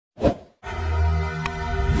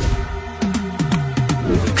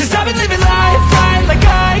I've been living life right like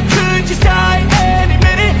I could just die any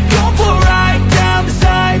minute. Going for a ride down the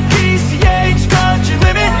side, PCH, country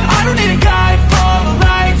limit. I don't need a guide, follow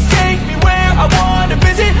lights, take me where I wanna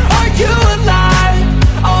visit. Are you alive?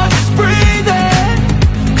 Or just breathing?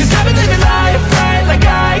 Cause I've been living life right like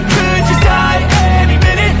I could just die any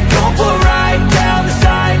minute. Going for a ride down the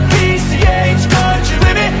side, PCH, country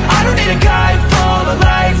limit. I don't need a guide, follow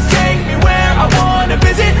lights, take me where I wanna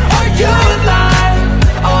visit. Are you alive?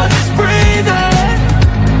 Or just breathing?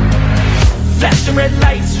 Flashing red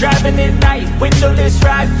lights, driving at night, windowless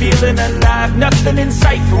ride, feeling alive. Nothing in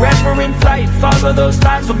sight, forever in flight. Follow those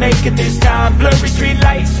lines, we'll make it this time. Blurry street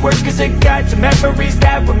lights, work as a guide to memories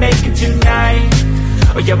that we're making tonight.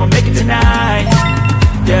 Oh yeah, we'll make it tonight.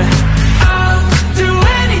 Yeah. I'll do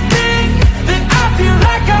anything that I feel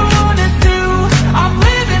like I wanna do. I'm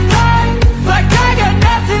living life like I got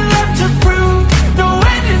nothing left to prove. No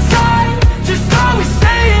end in sight, just always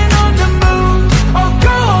staying on the move. I'll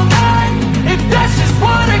go all night if that's just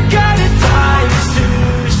what I gotta do. Life's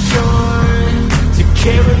too short to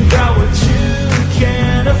care about what you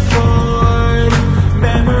can't afford.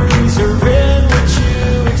 Memories are in what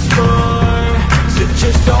you explore, so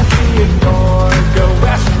just don't be ignored. Go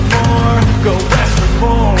ask for more, go ask for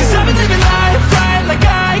more. Cause I've been living life right like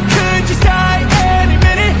I could just die any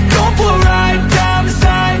minute. Going for a ride down the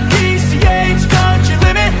side, PCH, country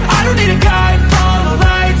limit. I don't need a guide, follow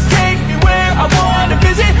lights, take me where I wanna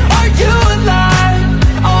visit. Are you alive?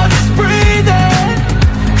 Or just breathing?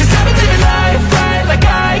 Cause I've been living life right like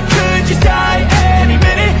I could just die any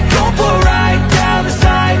minute. Going for a ride down the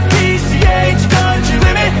side, PCH, country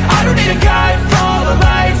limit. I don't need a guide, follow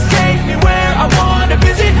lights, take me where I wanna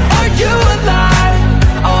visit. Are you alive?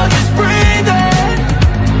 Or just breathing?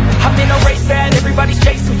 I'm in a race that everybody's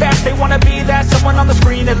chasing fast. They wanna be that someone on the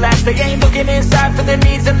screen at last. They ain't looking inside for their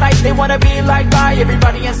needs in life. They wanna be liked by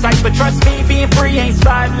everybody in sight. But trust me, being free ain't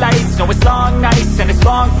spotlights. No, it's long nights and it's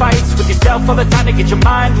long fights with yourself all the time to get your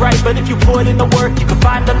mind right. But if you put in the work, you can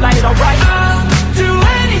find the light, alright? I'll do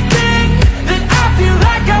anything that I feel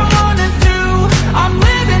like I wanna do. I'm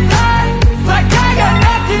living life like I got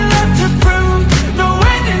nothing left to prove. No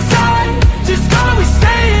end in sight, just always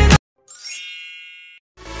staying.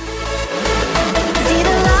 See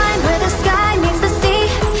the line where the sky meets the sea.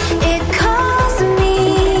 It calls me,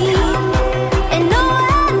 and no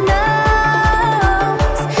one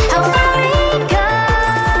knows how far it goes.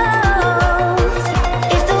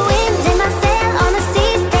 If the wind in my sail on the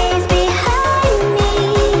sea stays behind me,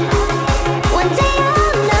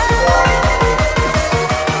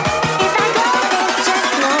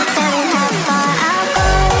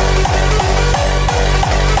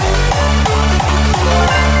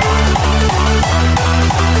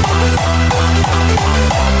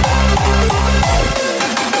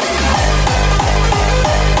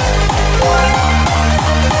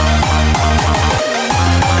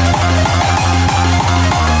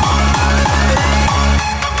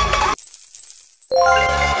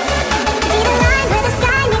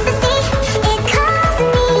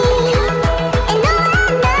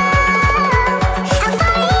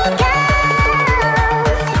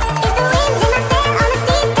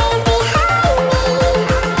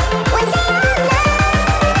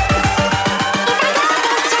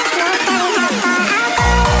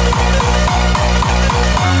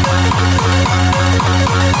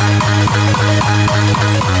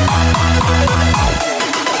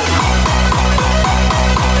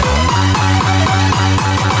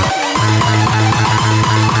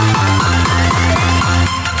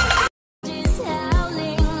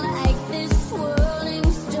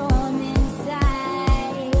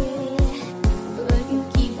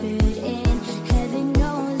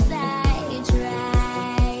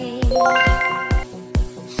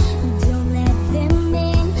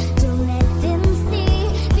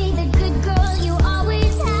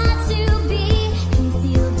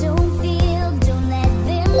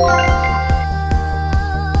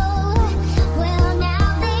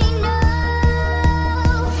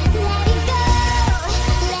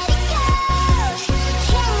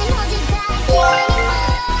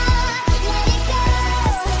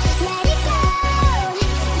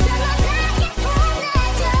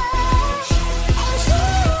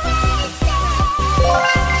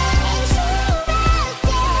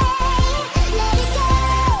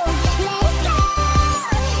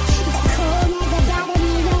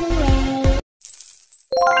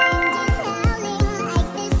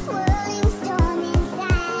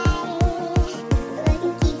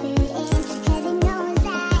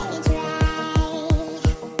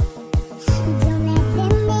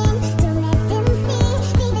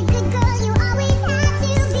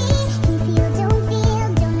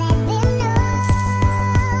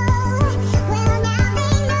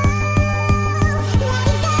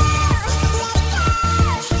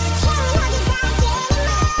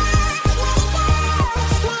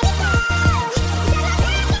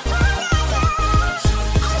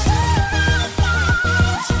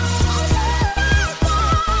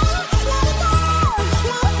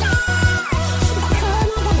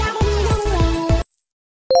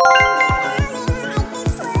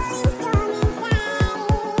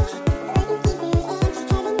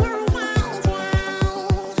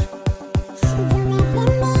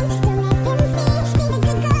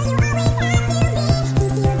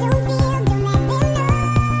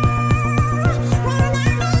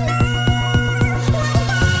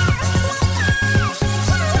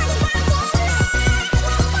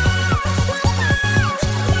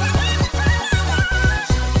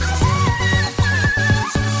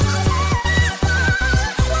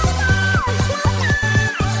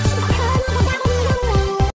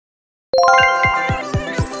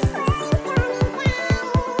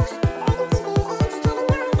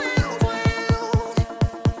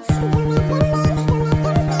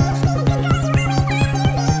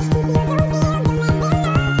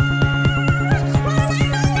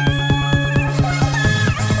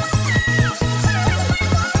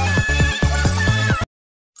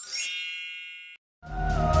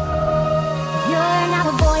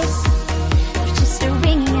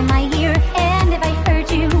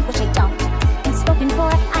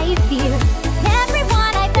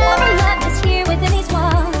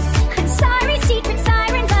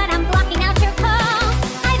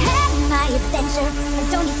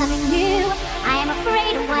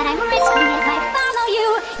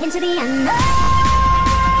 into the unknown,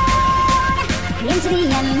 into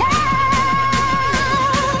the unknown.